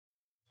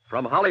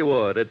From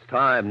Hollywood, it's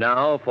time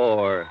now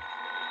for...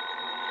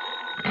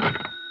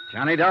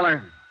 Johnny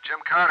Dollar.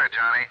 Jim Carter,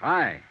 Johnny.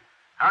 Hi.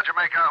 How'd you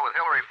make out with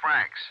Hillary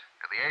Franks?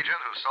 The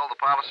agent who sold the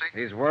policy?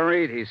 He's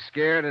worried, he's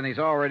scared, and he's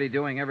already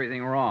doing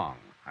everything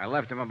wrong. I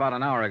left him about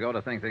an hour ago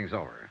to think things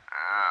over.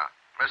 Ah.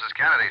 Mrs.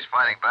 Kennedy's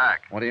fighting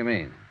back. What do you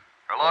mean?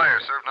 Her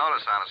lawyer served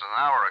notice on us an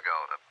hour ago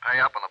to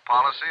pay up on the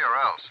policy or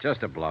else.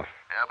 Just a bluff.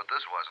 Yeah, but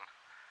this wasn't.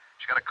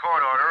 She got a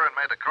court order and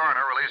made the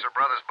coroner release her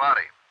brother's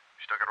body.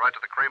 She took it right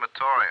to the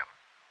crematorium.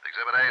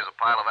 Exhibit A is a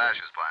pile of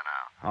ashes by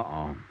now.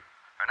 Uh-oh.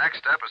 Her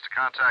next step is to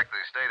contact the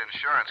State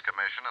Insurance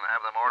Commission and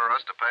have them order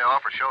us to pay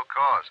off or show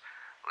cause.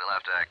 We'll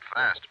have to act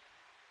fast.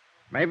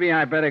 Maybe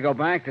I better go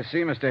back to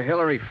see Mr.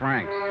 Hillary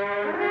Franks.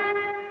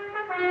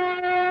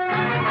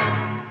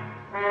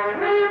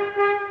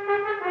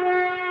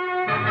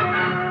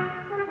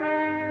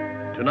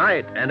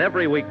 Tonight and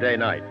every weekday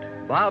night,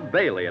 Bob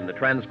Bailey in the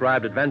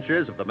transcribed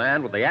adventures of the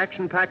man with the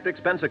action-packed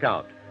expense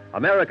account,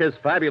 America's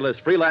fabulous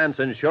freelance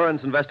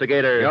insurance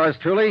investigator. Yours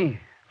truly,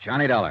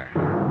 Johnny Dollar.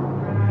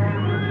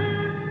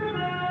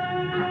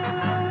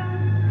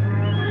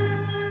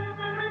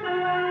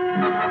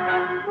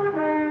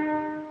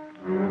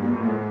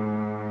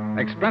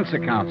 Expense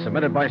account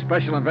submitted by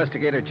Special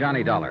Investigator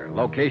Johnny Dollar.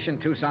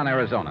 Location, Tucson,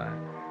 Arizona.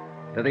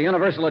 To the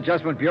Universal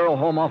Adjustment Bureau,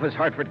 Home Office,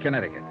 Hartford,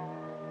 Connecticut.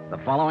 The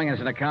following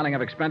is an accounting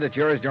of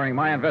expenditures during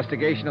my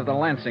investigation of the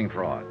Lansing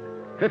fraud.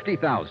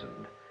 $50,000.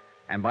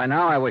 And by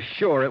now I was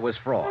sure it was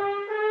fraud.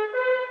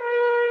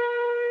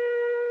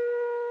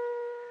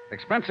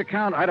 Expense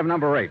account, item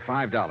number 8,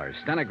 $5.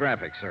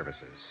 Stenographic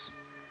services.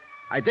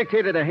 I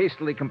dictated a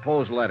hastily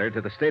composed letter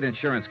to the State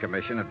Insurance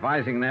Commission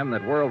advising them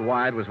that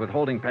Worldwide was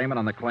withholding payment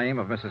on the claim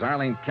of Mrs.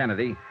 Arlene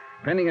Kennedy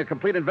pending a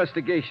complete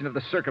investigation of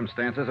the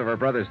circumstances of her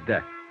brother's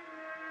death.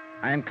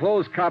 I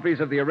enclosed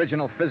copies of the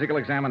original physical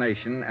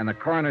examination and the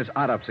coroner's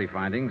autopsy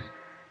findings,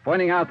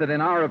 pointing out that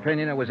in our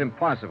opinion it was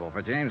impossible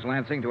for James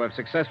Lansing to have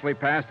successfully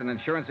passed an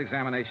insurance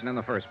examination in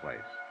the first place.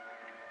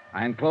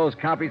 I enclosed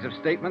copies of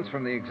statements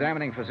from the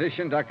examining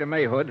physician, Dr.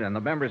 Mayhood, and the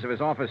members of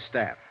his office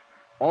staff,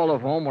 all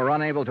of whom were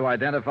unable to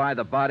identify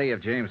the body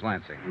of James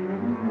Lansing.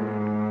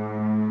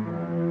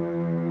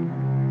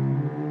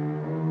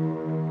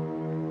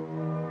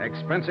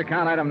 Expense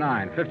account item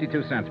 9,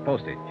 52 cents,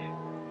 postage.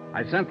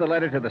 I sent the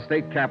letter to the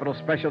state capitol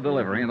special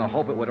delivery in the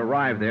hope it would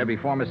arrive there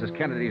before Mrs.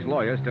 Kennedy's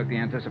lawyers took the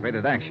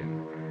anticipated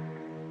action.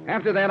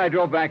 After that, I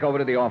drove back over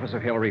to the office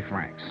of Hillary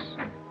Franks.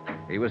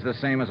 He was the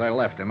same as I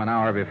left him an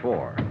hour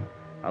before.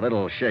 A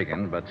little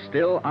shaken, but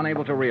still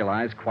unable to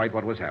realize quite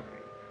what was happening.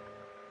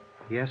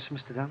 Yes,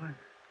 Mr. Dollar?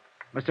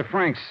 Mr.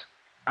 Franks,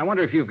 I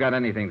wonder if you've got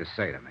anything to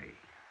say to me.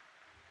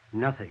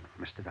 Nothing,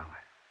 Mr. Dollar.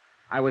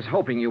 I was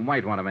hoping you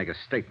might want to make a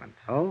statement.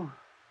 Oh?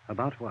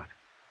 About what?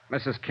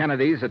 Mrs.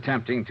 Kennedy's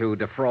attempting to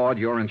defraud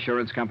your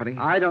insurance company?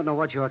 I don't know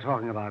what you're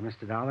talking about,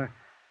 Mr. Dollar.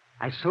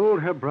 I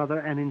sold her brother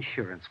an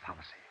insurance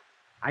policy.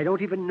 I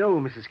don't even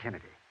know Mrs.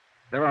 Kennedy.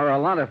 There are a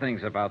lot of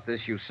things about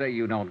this you say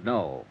you don't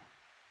know.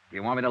 Do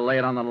you want me to lay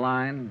it on the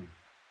line?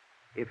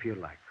 If you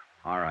like.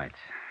 All right.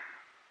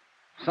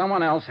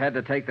 Someone else had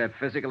to take that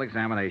physical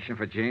examination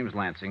for James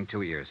Lansing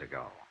 2 years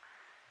ago.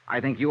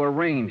 I think you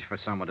arranged for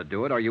someone to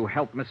do it, or you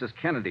helped Mrs.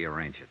 Kennedy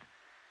arrange it.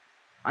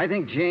 I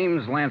think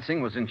James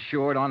Lansing was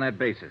insured on that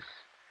basis.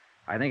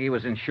 I think he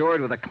was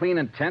insured with a clean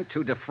intent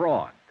to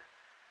defraud.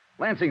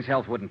 Lansing's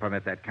health wouldn't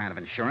permit that kind of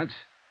insurance.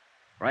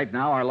 Right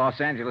now, our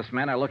Los Angeles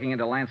men are looking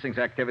into Lansing's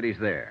activities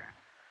there.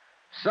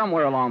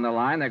 Somewhere along the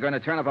line, they're going to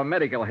turn up a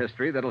medical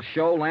history that'll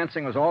show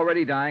Lansing was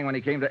already dying when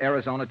he came to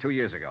Arizona 2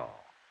 years ago.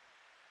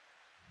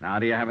 Now,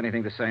 do you have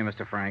anything to say,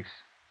 Mr. Franks?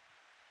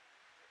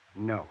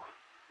 No.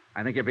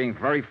 I think you're being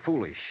very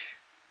foolish.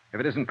 If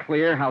it isn't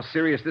clear how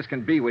serious this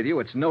can be with you,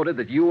 it's noted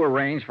that you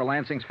arranged for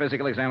Lansing's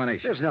physical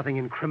examination. There's nothing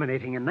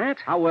incriminating in that.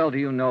 How well do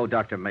you know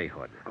Dr.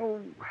 Mayhood? Oh,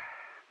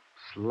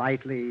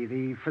 slightly.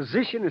 The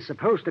physician is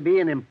supposed to be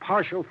an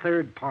impartial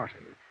third party.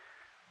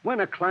 When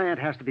a client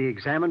has to be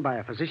examined by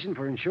a physician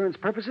for insurance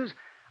purposes,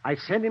 I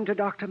send him to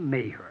Dr.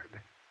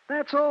 Mayhood.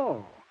 That's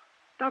all.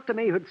 Dr.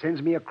 Mayhood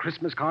sends me a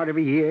Christmas card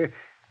every year.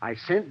 I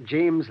sent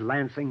James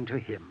Lansing to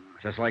him.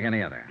 Just like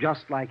any other?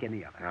 Just like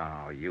any other.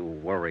 Oh, you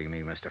worry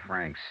me, Mr.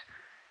 Franks.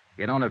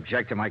 You don't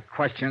object to my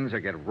questions or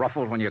get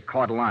ruffled when you're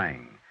caught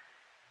lying.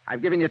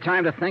 I've given you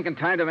time to think and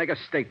time to make a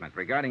statement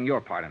regarding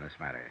your part in this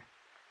matter.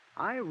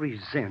 I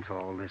resent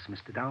all this,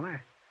 Mr.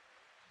 Dollar.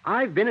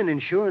 I've been an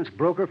insurance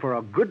broker for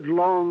a good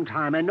long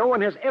time, and no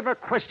one has ever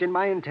questioned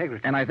my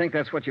integrity. And I think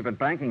that's what you've been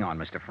banking on,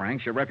 Mr.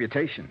 Franks, your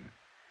reputation.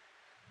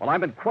 Well,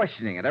 I've been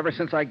questioning it ever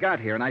since I got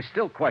here, and I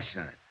still question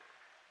it.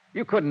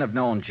 You couldn't have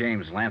known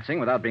James Lansing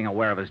without being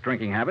aware of his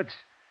drinking habits.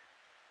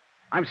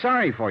 I'm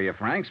sorry for you,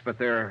 Franks, but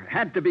there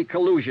had to be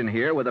collusion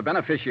here with the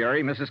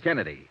beneficiary, Mrs.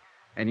 Kennedy.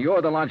 And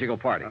you're the logical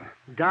party.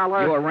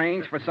 Dollar. You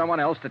arranged for someone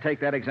else to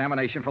take that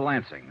examination for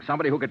Lansing,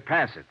 somebody who could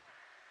pass it.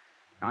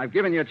 Now, I've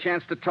given you a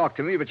chance to talk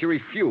to me, but you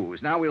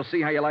refuse. Now we'll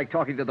see how you like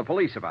talking to the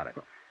police about it.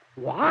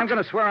 What? I'm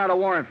going to swear out a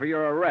warrant for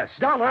your arrest.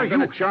 Dollar, I'm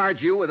going to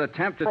charge you with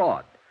attempted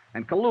fraud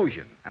and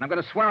collusion. And I'm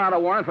going to swear out a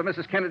warrant for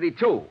Mrs. Kennedy,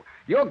 too.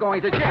 You're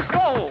going to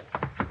jail.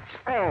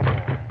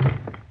 Oh!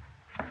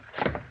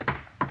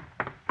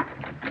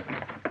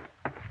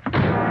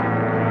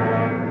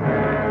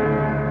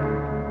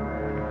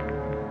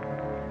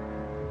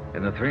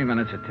 3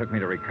 minutes it took me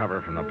to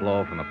recover from the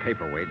blow from the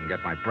paperweight and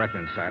get my breath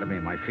inside of me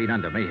and my feet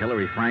under me,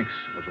 Hillary Franks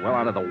was well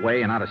out of the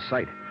way and out of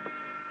sight.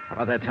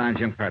 About that time,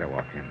 Jim Carter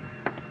walked in.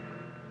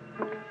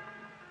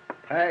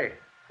 Hey,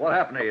 what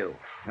happened to you?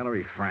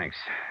 Hillary Franks.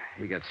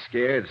 He got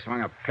scared,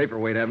 swung a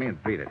paperweight at me,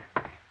 and beat it.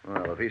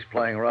 Well, if he's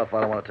playing rough,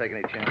 I don't want to take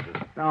any chances.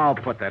 Oh,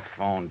 put that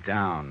phone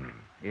down.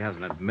 He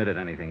hasn't admitted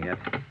anything yet.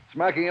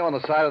 Smacking you on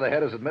the side of the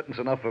head is admittance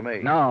enough for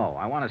me. No,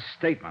 I want a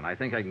statement. I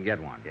think I can get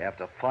one. You have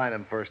to find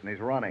him first, and he's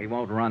running. He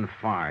won't run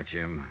far,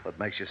 Jim. What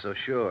makes you so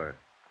sure?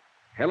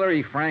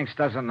 Hillary Franks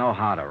doesn't know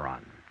how to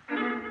run.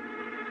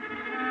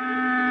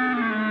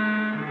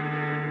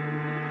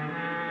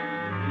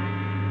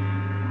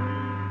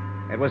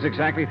 It was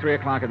exactly 3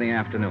 o'clock in the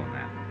afternoon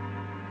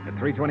then.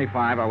 At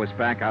 3:25, I was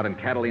back out in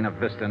Catalina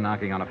Vista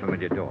knocking on a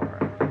familiar door.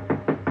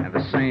 And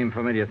the same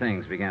familiar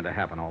things began to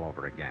happen all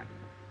over again.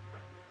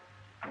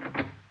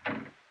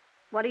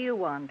 What do you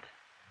want?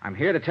 I'm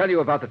here to tell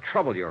you about the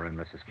trouble you're in,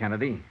 Mrs.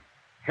 Kennedy.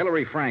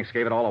 Hillary Franks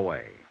gave it all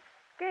away.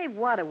 Gave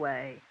what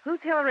away? Who's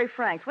Hillary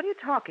Franks? What are you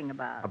talking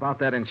about? About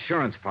that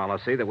insurance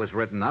policy that was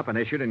written up and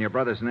issued in your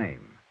brother's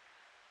name.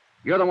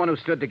 You're the one who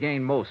stood to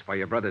gain most by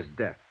your brother's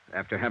death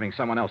after having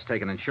someone else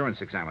take an insurance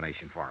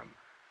examination for him.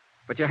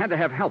 But you had to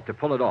have help to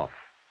pull it off.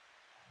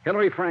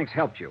 Hillary Franks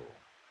helped you.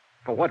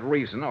 For what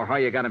reason or how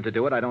you got him to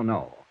do it, I don't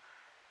know.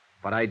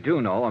 But I do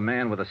know a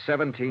man with a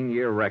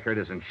 17-year record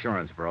as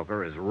insurance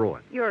broker is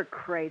ruined. You're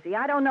crazy.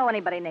 I don't know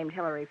anybody named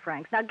Hillary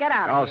Franks. Now get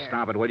out of here. Oh,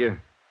 stop it, will you?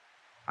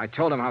 I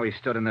told him how he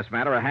stood in this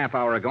matter a half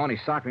hour ago, and he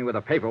socked me with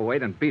a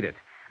paperweight and beat it.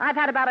 I've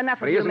had about enough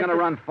But of he you, isn't going to Mrs.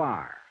 run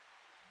far.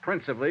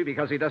 Principally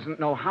because he doesn't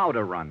know how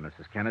to run,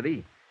 Mrs.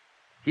 Kennedy.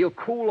 He'll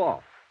cool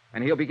off,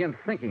 and he'll begin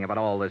thinking about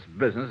all this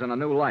business in a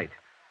new light.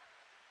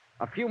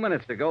 A few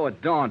minutes ago,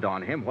 it dawned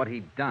on him what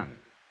he'd done.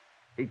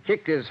 He'd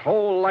kicked his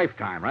whole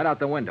lifetime right out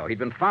the window. He'd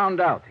been found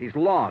out. He's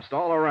lost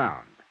all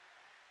around.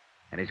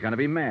 And he's going to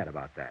be mad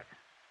about that.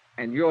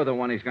 And you're the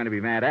one he's going to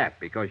be mad at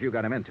because you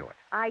got him into it.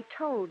 I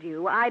told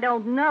you, I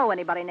don't know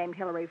anybody named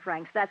Hillary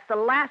Franks. That's the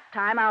last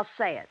time I'll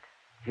say it.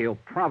 He'll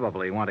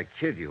probably want to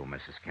kill you,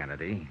 Mrs.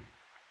 Kennedy.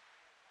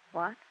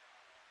 What?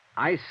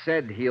 I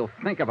said he'll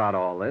think about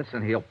all this,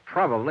 and he'll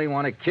probably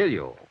want to kill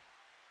you.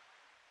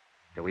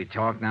 Do we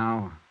talk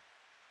now?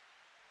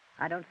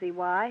 I don't see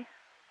why.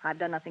 I've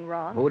done nothing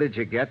wrong. Who did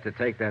you get to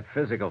take that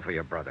physical for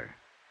your brother?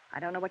 I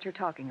don't know what you're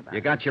talking about.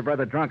 You got your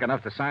brother drunk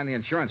enough to sign the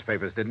insurance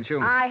papers, didn't you?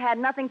 I had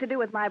nothing to do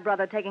with my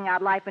brother taking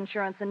out life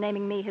insurance and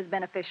naming me his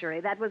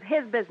beneficiary. That was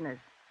his business.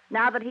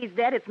 Now that he's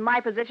dead, it's my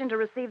position to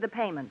receive the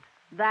payment.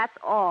 That's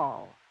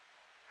all.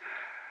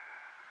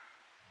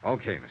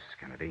 Okay, Mrs.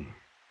 Kennedy.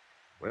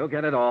 We'll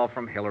get it all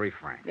from Hillary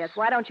Franks. Yes,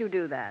 why don't you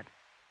do that?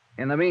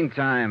 In the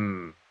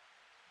meantime,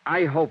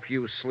 I hope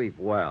you sleep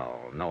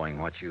well, knowing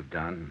what you've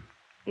done.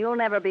 You'll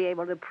never be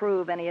able to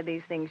prove any of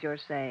these things you're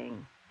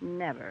saying.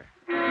 Never.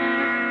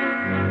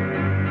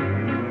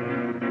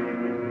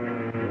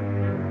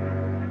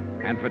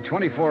 And for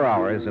 24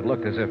 hours, it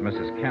looked as if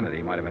Mrs.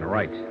 Kennedy might have been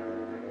right.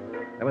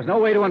 There was no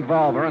way to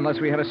involve her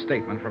unless we had a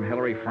statement from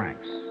Hillary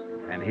Franks,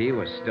 and he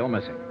was still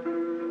missing.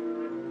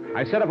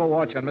 I set up a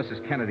watch on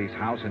Mrs. Kennedy's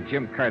house, and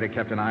Jim Carter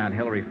kept an eye on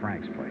Hillary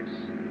Franks' place.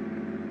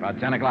 About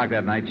 10 o'clock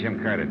that night,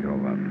 Jim Carter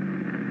drove up.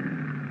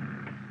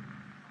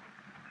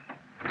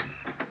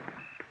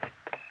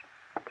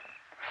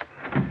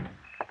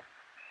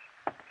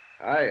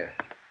 Hiya.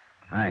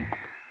 Hi.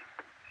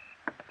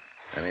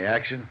 Any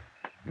action?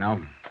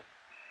 No.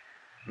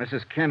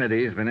 Mrs.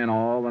 Kennedy's been in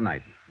all the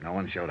night. No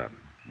one showed up.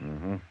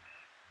 Mm-hmm.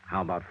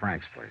 How about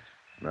Frank's place?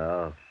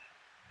 No.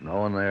 No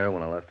one there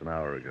when I left an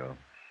hour ago.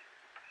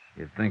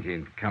 You'd think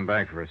he'd come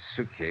back for a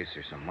suitcase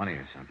or some money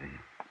or something.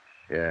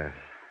 Yeah.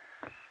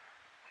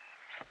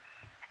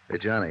 Hey,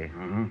 Johnny.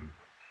 Mm-hmm.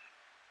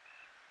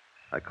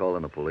 I called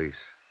in the police.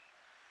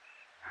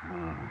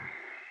 Oh.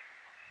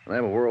 In the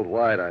name of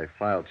Worldwide, I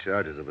filed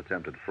charges of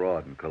attempted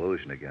fraud and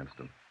collusion against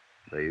him.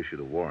 They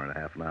issued a warrant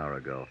half an hour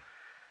ago.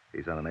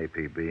 He's on an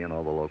APB and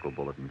all the local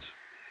bulletins.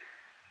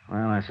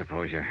 Well, I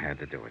suppose you had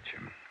to do it,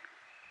 Jim.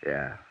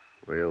 Yeah.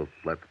 We'll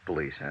let the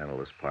police handle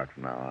this part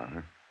from now on,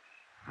 huh?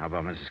 How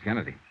about Mrs.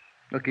 Kennedy?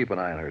 We'll keep an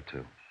eye on her,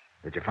 too.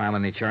 Did you file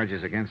any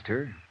charges against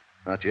her?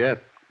 Not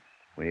yet.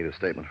 We need a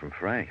statement from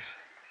Franks.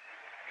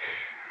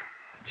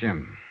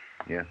 Jim.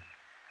 Yeah?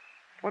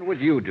 What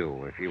would you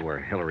do if you were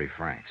Hillary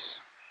Franks?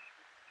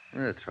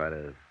 Try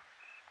to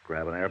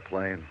grab an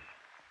airplane.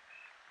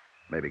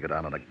 Maybe go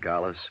down to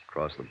Nogales,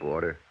 cross the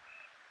border.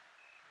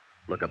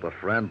 Look up a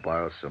friend,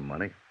 borrow some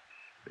money.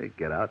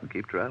 Get out and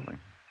keep traveling.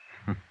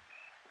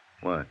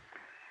 What?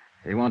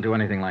 He won't do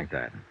anything like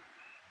that.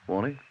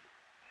 Won't he?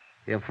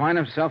 He'll find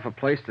himself a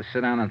place to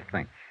sit down and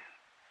think.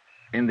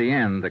 In the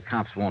end, the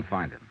cops won't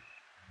find him.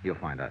 He'll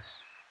find us.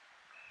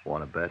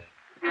 Want to bet?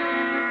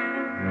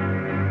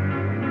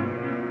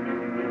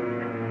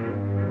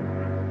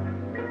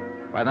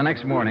 By the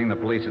next morning, the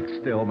police had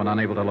still been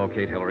unable to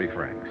locate Hillary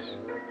Franks.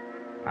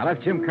 I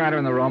left Jim Carter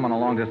in the room on a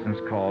long-distance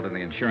call to the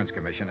Insurance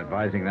Commission,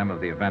 advising them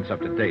of the events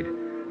up to date.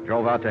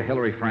 Drove out to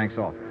Hillary Franks'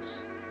 office.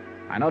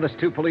 I noticed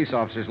two police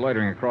officers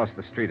loitering across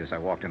the street as I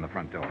walked in the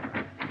front door.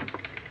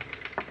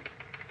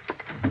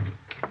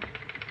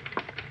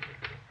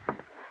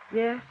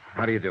 Yes?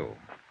 How do you do?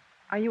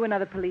 Are you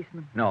another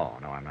policeman? No,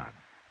 I'm not.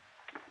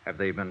 Have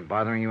they been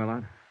bothering you a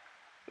lot?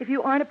 If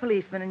you aren't a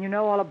policeman and you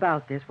know all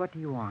about this, what do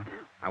you want?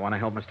 I want to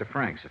help Mr.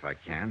 Franks if I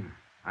can.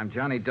 I'm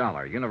Johnny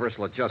Dollar,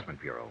 Universal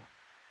Adjustment Bureau.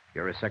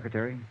 You're his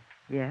secretary?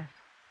 Yes.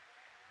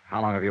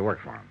 How long have you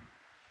worked for him?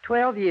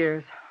 12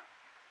 years.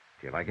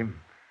 Do you like him?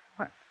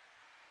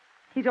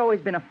 He's always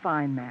been a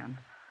fine man.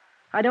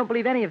 I don't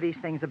believe any of these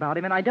things about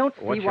him, and I don't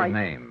see What's why... your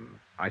name?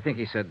 I think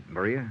he said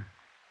Maria.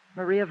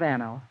 Maria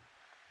Vano.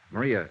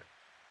 Maria,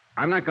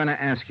 I'm not going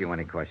to ask you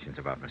any questions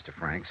about Mr.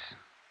 Franks.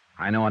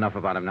 I know enough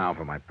about him now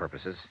for my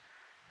purposes.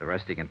 The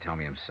rest he can tell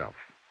me himself.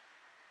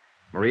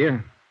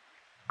 Maria,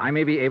 I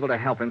may be able to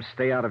help him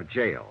stay out of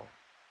jail.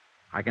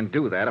 I can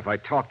do that if I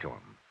talk to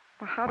him.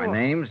 Well, how My do I...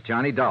 name's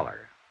Johnny Dollar.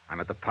 I'm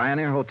at the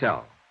Pioneer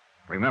Hotel.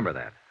 Remember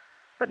that.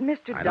 But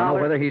Mr. I don't Dollar...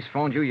 know whether he's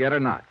phoned you yet or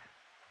not.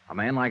 A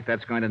man like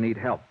that's going to need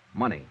help,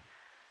 money.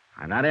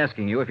 I'm not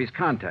asking you if he's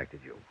contacted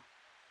you.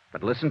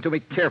 But listen to me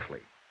carefully.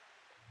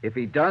 If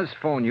he does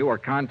phone you or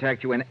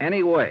contact you in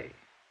any way,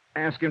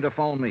 ask him to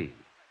phone me.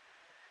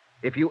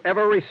 If you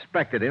ever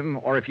respected him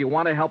or if you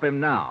want to help him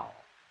now,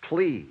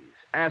 please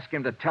ask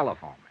him to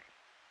telephone me.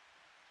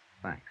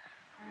 Thanks.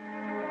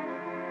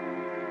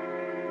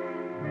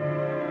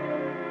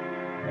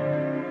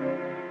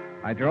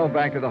 I drove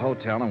back to the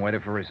hotel and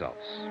waited for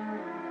results.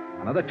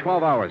 Another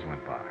 12 hours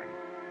went by.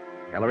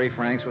 Hillary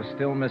Franks was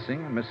still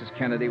missing, and Mrs.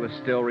 Kennedy was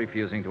still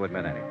refusing to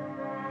admit anything.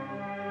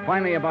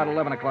 Finally, about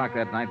 11 o'clock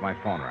that night, my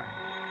phone rang.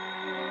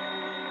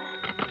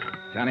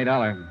 Johnny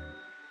Dollar.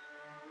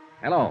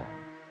 Hello.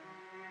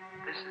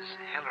 This is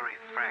Hillary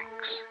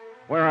Franks.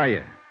 Where are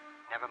you?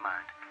 Never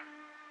mind.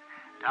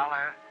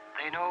 Dollar,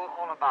 they know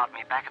all about me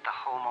back at the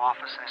home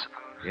office, I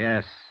suppose?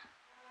 Yes.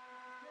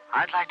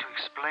 I'd like to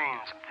explain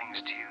some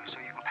things to you so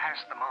you can pass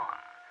them on.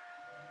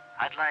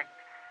 I'd like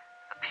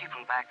the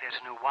people back there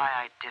to know why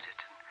I did it.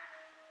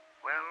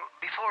 Well,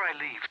 before I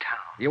leave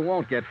town... You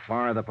won't get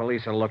far. The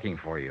police are looking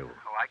for you.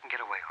 Oh, I can get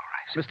away all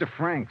right. Mr.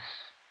 Franks,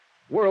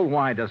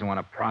 Worldwide doesn't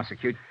want to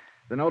prosecute.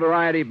 The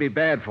notoriety would be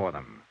bad for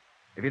them.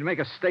 If you'd make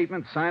a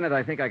statement, sign it,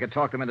 I think I could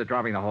talk them into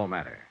dropping the whole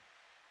matter.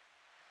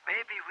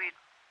 Maybe we'd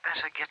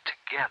better get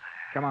together.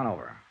 Come on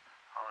over.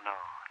 Oh, no,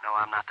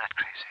 I'm not that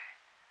crazy.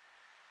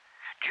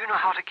 Do you know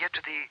how to get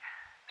to the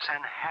San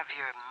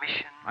Javier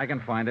mission? I can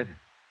find it.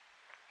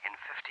 In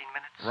 15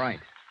 minutes? Right.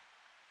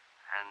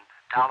 And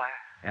Dollar,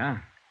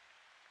 Yeah?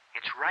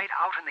 it's right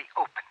out in the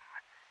open.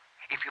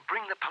 If you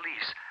bring the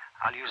police,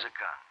 I'll use a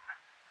gun.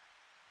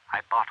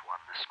 I bought one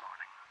this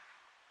morning.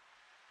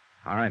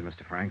 All right,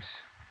 Mr. Franks.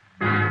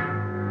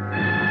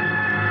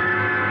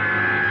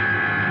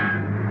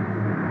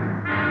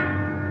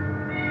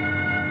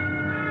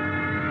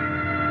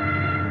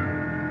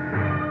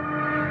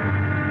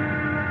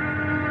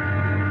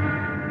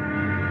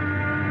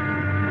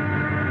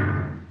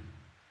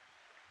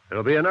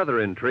 There'll be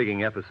another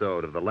intriguing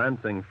episode of the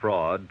Lansing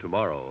fraud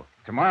tomorrow.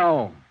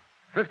 Tomorrow,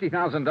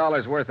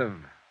 $50,000 worth of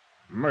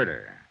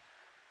murder.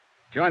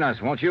 Join us,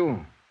 won't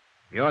you?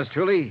 Yours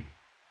truly,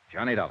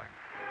 Johnny Dollar.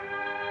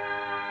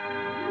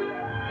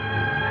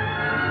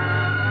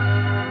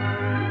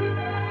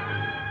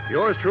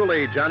 Yours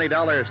truly, Johnny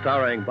Dollar,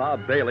 starring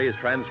Bob Bailey, is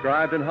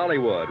transcribed in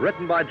Hollywood.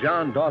 Written by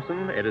John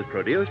Dawson, it is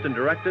produced and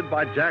directed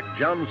by Jack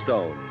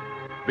Johnstone.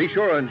 Be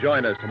sure and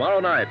join us tomorrow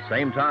night,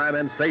 same time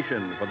and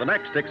station, for the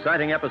next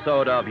exciting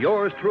episode of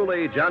Yours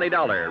truly, Johnny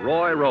Dollar.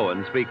 Roy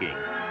Rowan speaking.